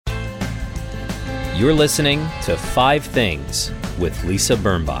You're listening to Five Things with Lisa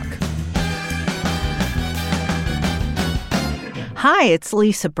Birnbach. Hi, it's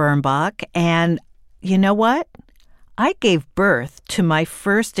Lisa Birnbach, and you know what? I gave birth to my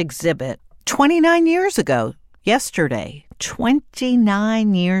first exhibit 29 years ago, yesterday,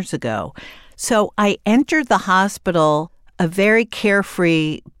 29 years ago. So I entered the hospital a very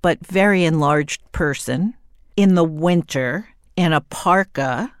carefree but very enlarged person in the winter in a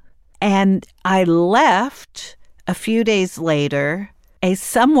parka, and I left a few days later a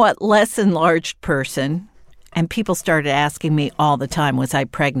somewhat less enlarged person. And people started asking me all the time, was I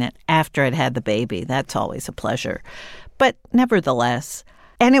pregnant after I'd had the baby? That's always a pleasure. But nevertheless,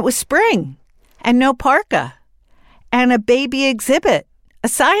 and it was spring and no parka and a baby exhibit, a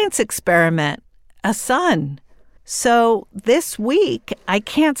science experiment, a son. So this week, I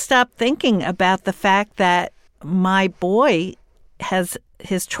can't stop thinking about the fact that my boy has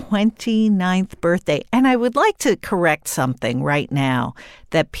his 29th birthday. And I would like to correct something right now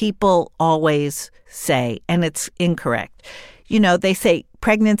that people always say, and it's incorrect. You know, they say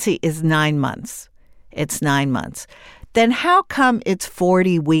pregnancy is 9 months. It's 9 months. Then how come it's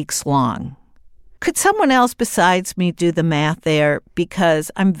 40 weeks long? Could someone else besides me do the math there? Because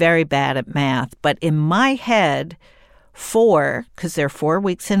I'm very bad at math. But in my head, 4, because there are 4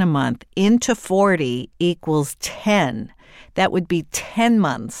 weeks in a month, into 40 equals 10. That would be 10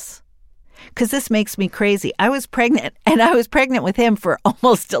 months. Because this makes me crazy. I was pregnant, and I was pregnant with him for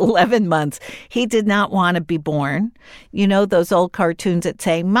almost 11 months. He did not want to be born. You know those old cartoons that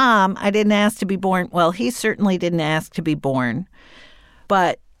say, Mom, I didn't ask to be born. Well, he certainly didn't ask to be born.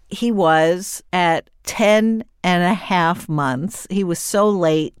 But he was at 10 and a half months. He was so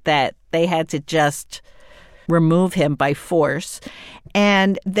late that they had to just remove him by force.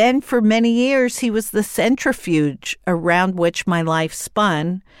 And then for many years, he was the centrifuge around which my life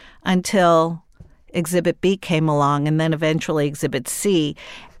spun until Exhibit B came along and then eventually Exhibit C.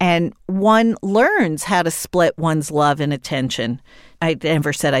 And one learns how to split one's love and attention. I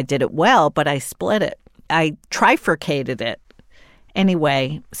never said I did it well, but I split it. I trifurcated it.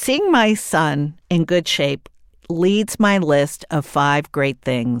 Anyway, seeing my son in good shape leads my list of 5 great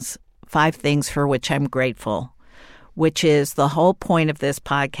things, 5 things for which I'm grateful, which is the whole point of this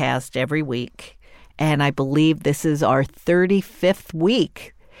podcast every week. And I believe this is our 35th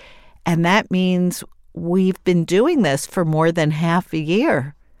week. And that means we've been doing this for more than half a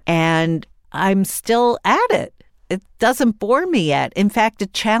year. And I'm still at it. It doesn't bore me yet. In fact,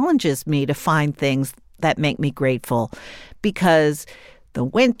 it challenges me to find things that make me grateful because the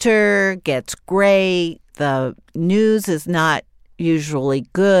winter gets gray. The news is not usually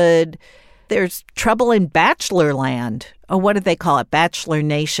good. There's trouble in Bachelor Land. Oh, what do they call it? Bachelor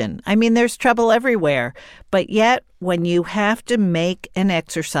Nation. I mean, there's trouble everywhere. But yet, when you have to make an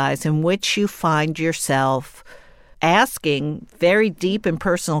exercise in which you find yourself asking very deep and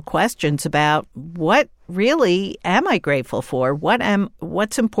personal questions about what really am I grateful for?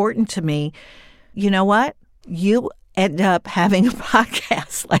 What's important to me? You know what? You end up having a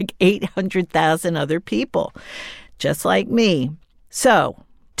podcast like 800,000 other people, just like me. So,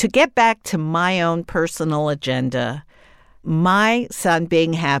 to get back to my own personal agenda, my son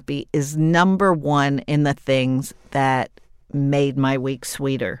being happy is number one in the things that made my week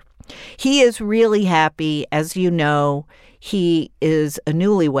sweeter. He is really happy. As you know, he is a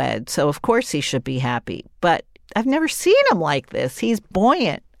newlywed, so of course he should be happy. But I've never seen him like this. He's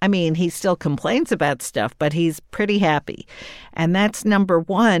buoyant. I mean, he still complains about stuff, but he's pretty happy. And that's number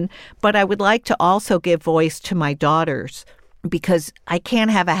one. But I would like to also give voice to my daughters, because I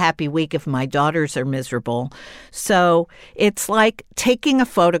can't have a happy week if my daughters are miserable. So it's like taking a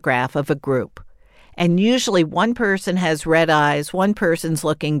photograph of a group. And usually one person has red eyes, one person's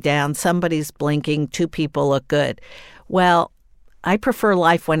looking down, somebody's blinking, 2 people look good. Well, I prefer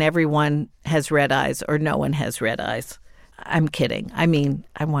life when everyone has red eyes or no one has red eyes. I'm kidding. I mean,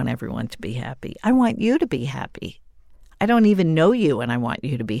 I want everyone to be happy. I want you to be happy. I don't even know you and I want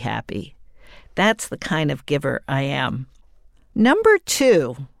you to be happy. That's the kind of giver I am. Number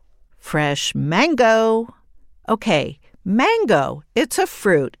 2, fresh mango. Okay, mango, it's a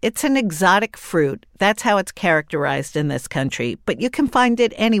fruit. It's an exotic fruit. That's how it's characterized in this country. But you can find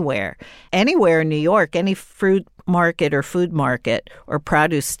it anywhere. Anywhere in New York, any fruit market or food market or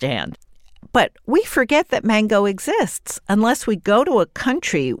produce stand. But we forget that mango exists unless we go to a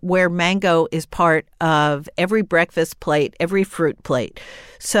country where mango is part of every breakfast plate, every fruit plate.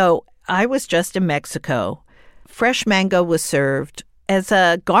 So I was just in Mexico. Fresh mango was served as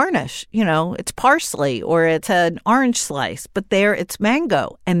a garnish. You know, it's parsley or it's an orange slice, but there it's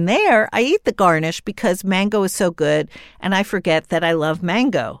mango. And there I eat the garnish because mango is so good and I forget that I love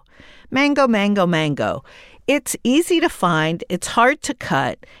mango. Mango, mango, mango. It's easy to find, it's hard to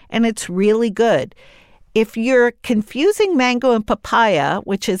cut, and it's really good. If you're confusing mango and papaya,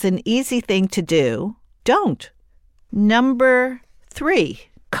 which is an easy thing to do, don't. Number 3,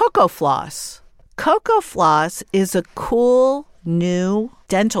 Cocoa Floss. Cocoa Floss is a cool, new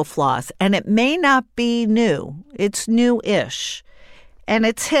dental floss, and it may not be new. It's new-ish, and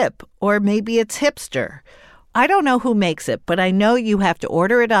it's hip, or maybe it's hipster. I don't know who makes it, but I know you have to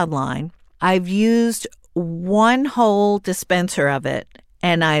order it online. I've used one whole dispenser of it,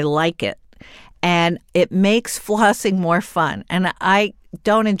 and I like it. And it makes flossing more fun. And I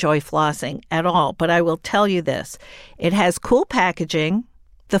don't enjoy flossing at all, but I will tell you this. It has cool packaging.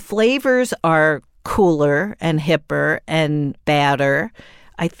 The flavors are cooler and hipper and badder.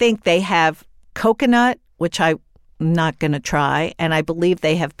 I think they have coconut, which I'm not going to try. And I believe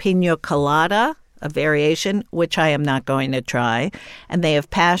they have pina colada, a variation, which I am not going to try. And they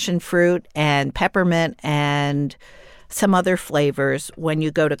have passion fruit and peppermint and some other flavors when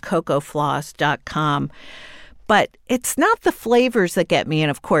you go to cocofloss.com. But it's not the flavors that get me. And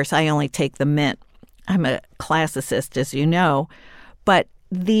of course, I only take the mint. I'm a classicist, as you know. But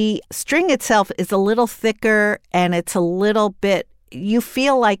the string itself is a little thicker, and it's a little bit, you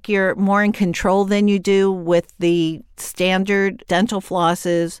feel like you're more in control than you do with the standard dental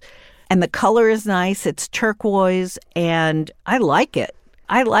flosses. And the color is nice. It's turquoise, and I like it.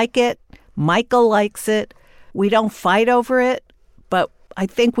 I like it. Michael likes it. We don't fight over it, but I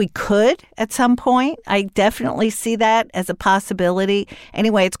think we could at some point. I definitely see that as a possibility.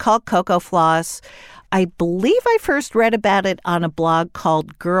 Anyway, it's called Cocoa Floss. I believe I first read about it on a blog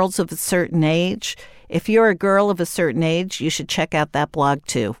called Girls of a Certain Age. If you're a girl of a certain age, you should check out that blog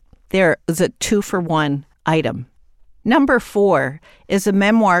too. There is a 2-for-1 item. Number 4 is a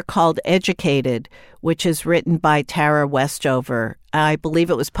memoir called Educated, which is written by Tara Westover. I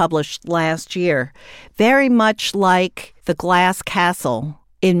believe it was published last year. Very much like The Glass Castle,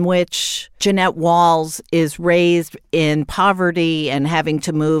 in which Jeanette Walls is raised in poverty and having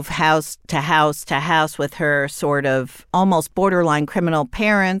to move house to house to house with her sort of almost borderline criminal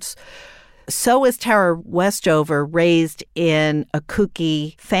parents. So is Tara Westover raised in a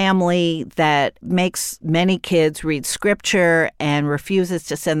kooky family that makes many kids read scripture and refuses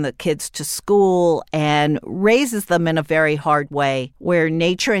to send the kids to school and raises them in a very hard way where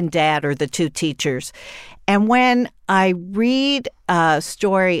nature and dad are the two teachers. And when I read a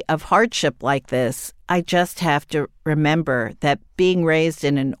story of hardship like this, I just have to remember that being raised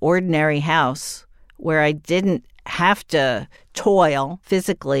in an ordinary house where I didn't have to toil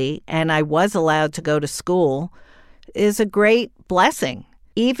physically and I was allowed to go to school is a great blessing.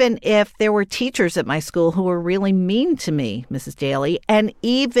 Even if there were teachers at my school who were really mean to me, Mrs. Daly, and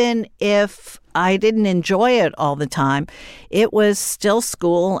even if I didn't enjoy it all the time, it was still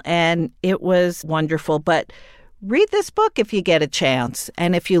school and it was wonderful. But read this book if you get a chance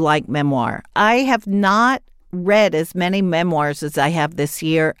and if you like memoir. I have not read as many memoirs as I have this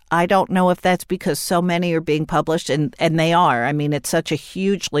year. I don't know if that's because so many are being published, and they are. I mean, it's such a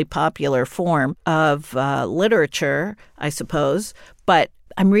hugely popular form of literature, I suppose. But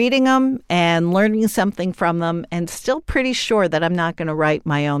I'm reading them and learning something from them and still pretty sure that I'm not going to write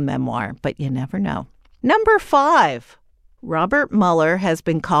my own memoir, but you never know. Number 5, Robert Mueller has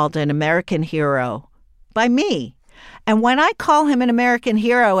been called an American hero by me. And when I call him an American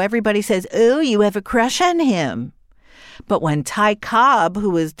hero, everybody says, "Oh, you have a crush on him." But when Ty Cobb,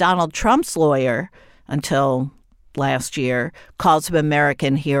 who is Donald Trump's lawyer until last year, calls him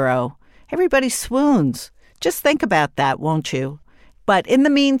American hero, everybody swoons. Just think about that, won't you? But in the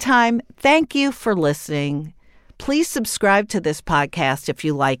meantime, thank you for listening. Please subscribe to this podcast if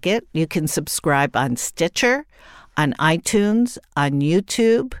you like it. You can subscribe on Stitcher, on iTunes, on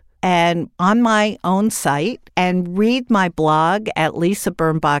YouTube, and on my own site, and read my blog at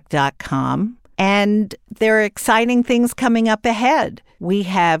lisabirnbach.com. And there are exciting things coming up ahead. We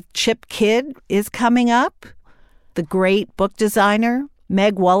have Chip Kidd is coming up, the great book designer,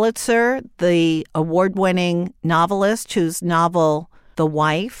 Meg Wolitzer, the award-winning novelist whose novel The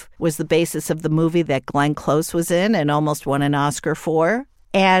Wife was the basis of the movie that Glenn Close was in and almost won an Oscar for,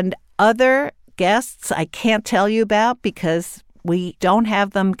 and other guests I can't tell you about because we don't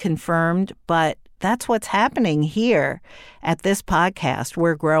have them confirmed, but that's what's happening here at this podcast.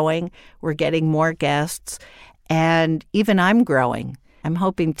 We're growing, we're getting more guests, and even I'm growing. I'm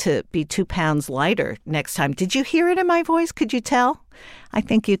hoping to be 2 pounds lighter next time. Did you hear it in my voice? Could you tell? I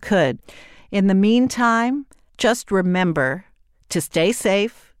think you could. In the meantime, just remember to stay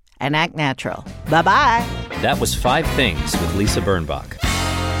safe and act natural. Bye-bye. That was 5 Things with Lisa Birnbach.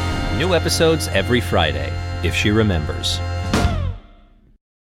 New episodes every Friday, if she remembers.